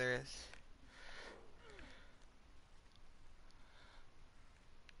around, I know there is.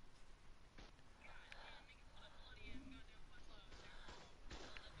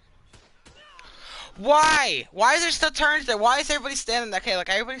 Why? Why is there still turns there? Why is everybody standing there? Okay, like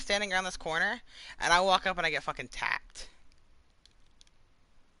everybody's standing around this corner, and I walk up and I get fucking tapped.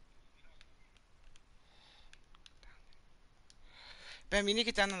 Bam, you need to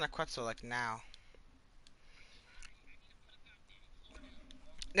get down on the Quetzal, like, now.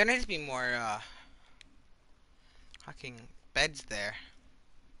 There needs to be more, fucking beds there.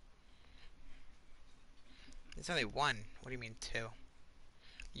 There's only one. What do you mean two?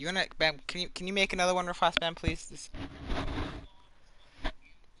 You wanna, Bam, can you make another one real fast, Bam, please?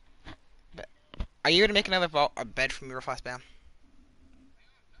 Are you gonna make another a bed for me real fast, Bam?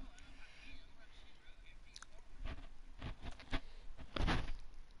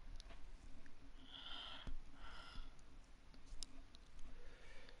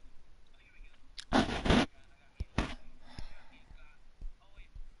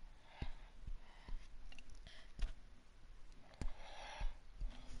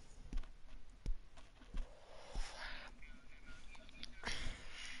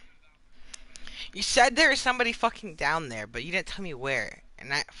 You said there was somebody fucking down there, but you didn't tell me where. And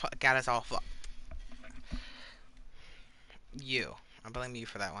that got us all fucked. You. I blame you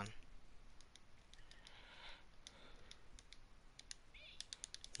for that one.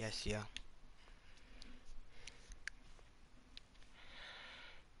 Yes, yeah.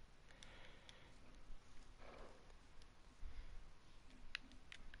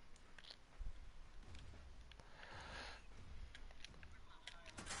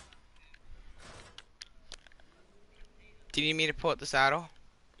 Do you need me to pull out the saddle?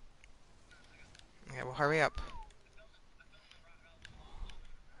 Okay, well hurry up.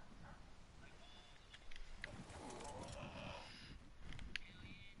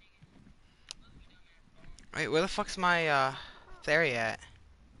 Wait, where the fuck's my theory at?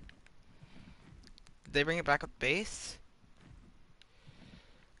 Did they bring it back up base?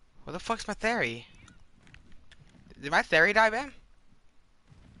 Where the fuck's my theory? Did my theory die, man?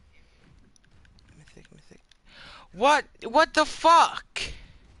 Mythic, mythic. What? What the fuck?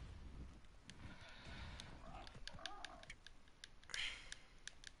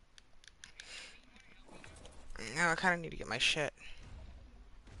 Now I kind of need to get my shit.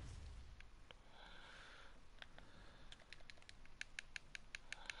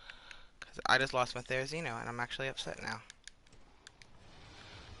 Cause I just lost my Therizino and I'm actually upset now.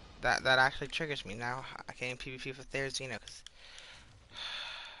 That actually triggers me now. I can't even PvP for Therizino cause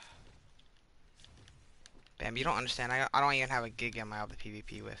Bam, you don't understand. I don't even have a gig am I able to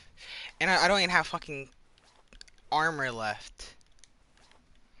PvP with. And I don't even have fucking armor left.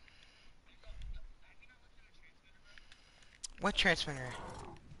 What transmitter?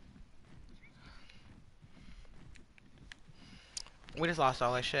 We just lost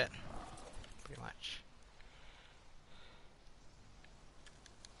all our shit. Pretty much.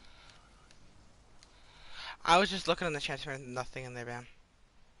 I was just looking in the transmitter, nothing in there, Bam.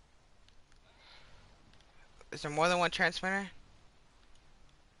 Is there more than one transmitter?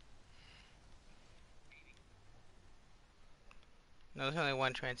 No, there's only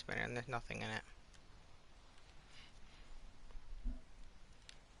one transmitter and there's nothing in it.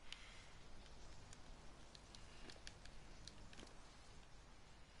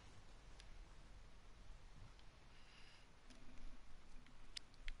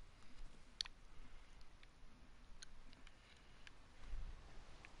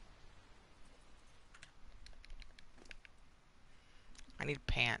 I need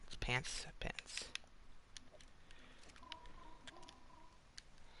pants, pants, pants.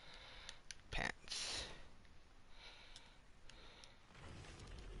 Pants.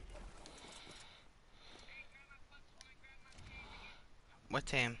 What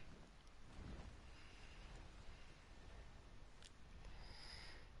team?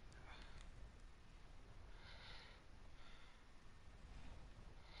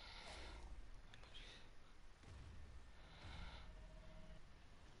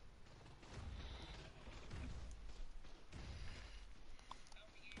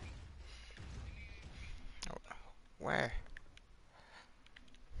 Where?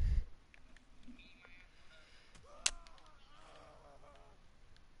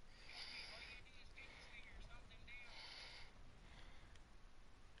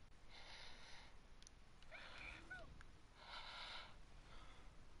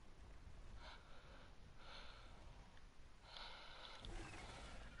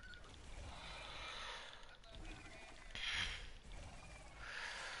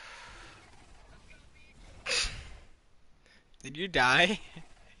 Did you die?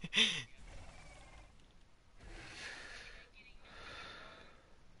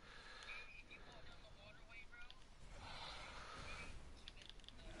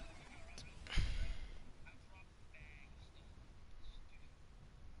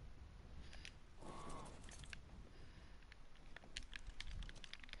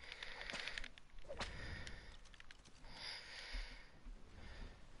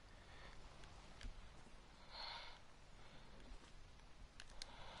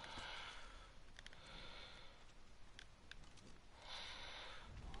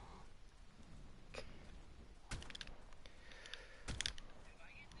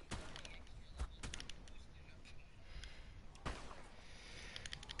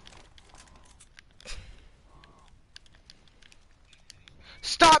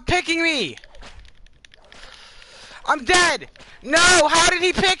 Stop picking me! I'm dead! No! How did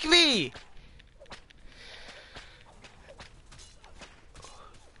he pick me?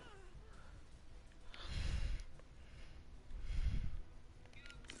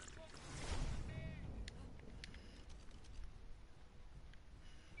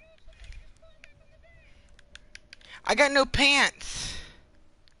 I got no pants.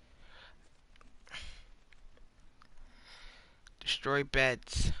 Destroy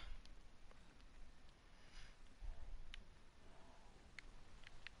beds.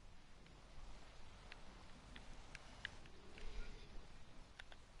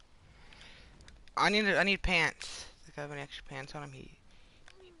 I need pants. Does I have any extra pants on him?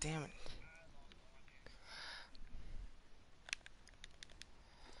 Damn it.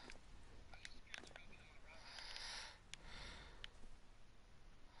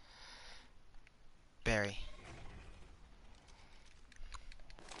 Barry.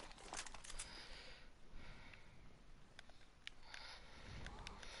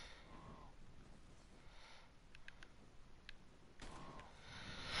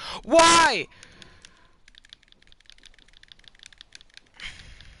 Why?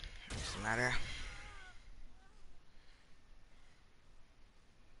 Doesn't matter.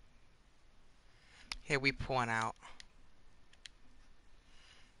 Here, we pull one out.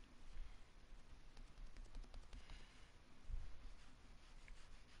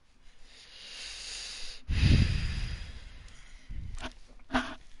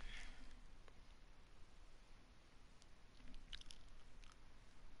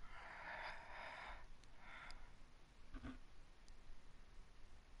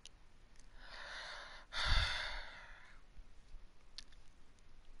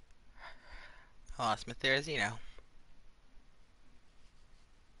 Oh, Smith there is, you know.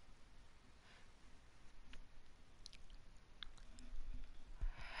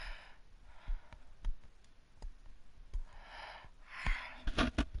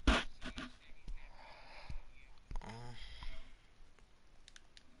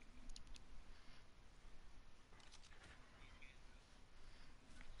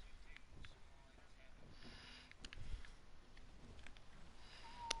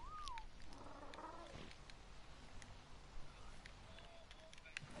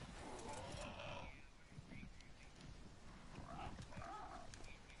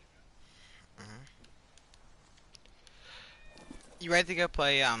 You ready to go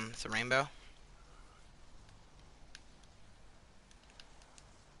play some Rainbow?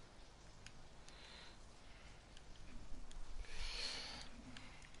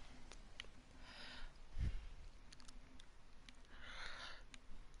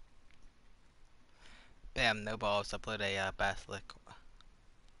 Bam, no balls. Upload a basilic.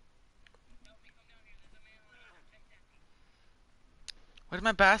 What is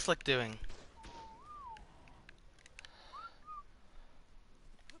my basilic doing?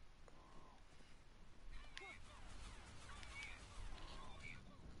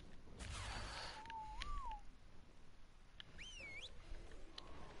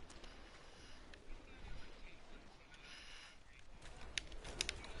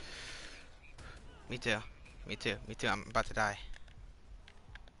 Me too. Me too. Me too. I'm about to die.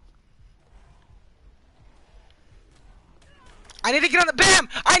 I need to get on the BAM!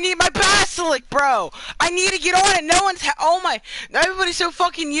 I need my basilic, bro! I need to get on it! No one's oh my everybody's so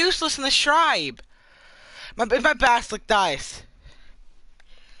fucking useless in the tribe. If my basilic dies.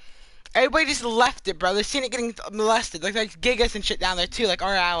 Everybody just left it, bro. They've seen it getting molested. Like Gigas and shit down there too, like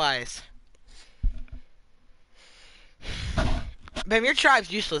our allies. Bam, your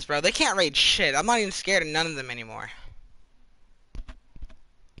tribe's useless, bro. They can't raid shit. I'm not even scared of none of them anymore.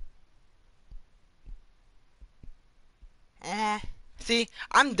 See,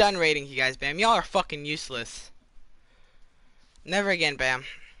 I'm done raiding you guys, Bam. Y'all are fucking useless. Never again, Bam.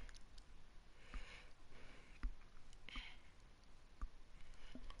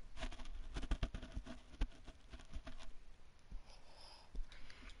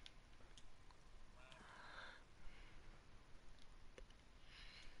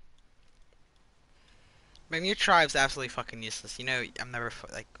 Bam, your tribe's absolutely fucking useless. You know, I'm never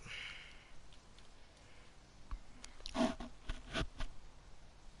like.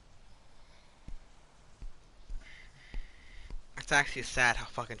 It's actually sad how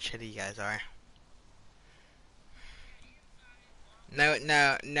fucking shitty you guys are. No,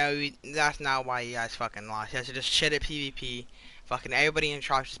 no, no, that's not why you guys fucking lost. You guys are just shit at PvP. Fucking everybody in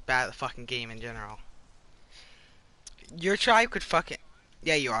tribe's just bad at the fucking game in general. Your tribe could fucking.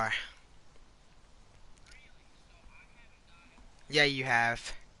 Yeah, you are. Yeah, you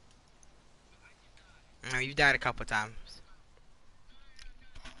have. No, you died a couple times.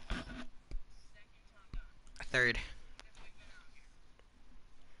 A third.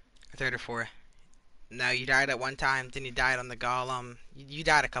 A third or four. No, you died at one time, then you died on the golem. You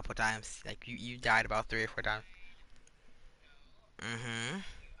died a couple times. Like, you died about 3 or 4 times. Mm-hmm.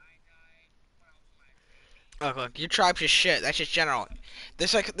 Look, your tribe's just shit. That's just general.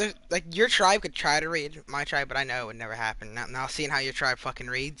 There's like, your tribe could try to raid my tribe, but I know it would never happen. Now seeing how your tribe fucking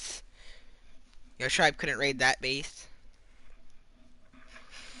raids. Your tribe couldn't raid that base.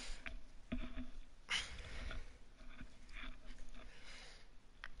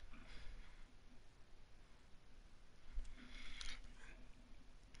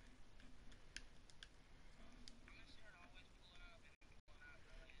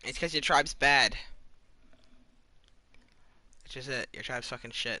 It's because your tribe's bad. It's just it. Your tribe's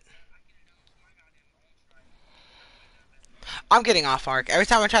fucking shit. I'm getting off arc. Every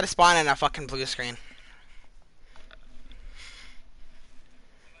time I try to spawn in a fucking blue screen.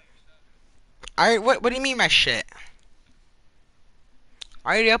 Alright, what do you mean my shit?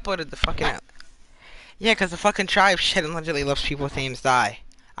 I already uploaded the fucking... Yeah, because the fucking tribe shit and literally lets people's names die.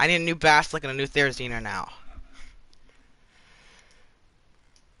 I need a new Basilic and a new Theriziner now.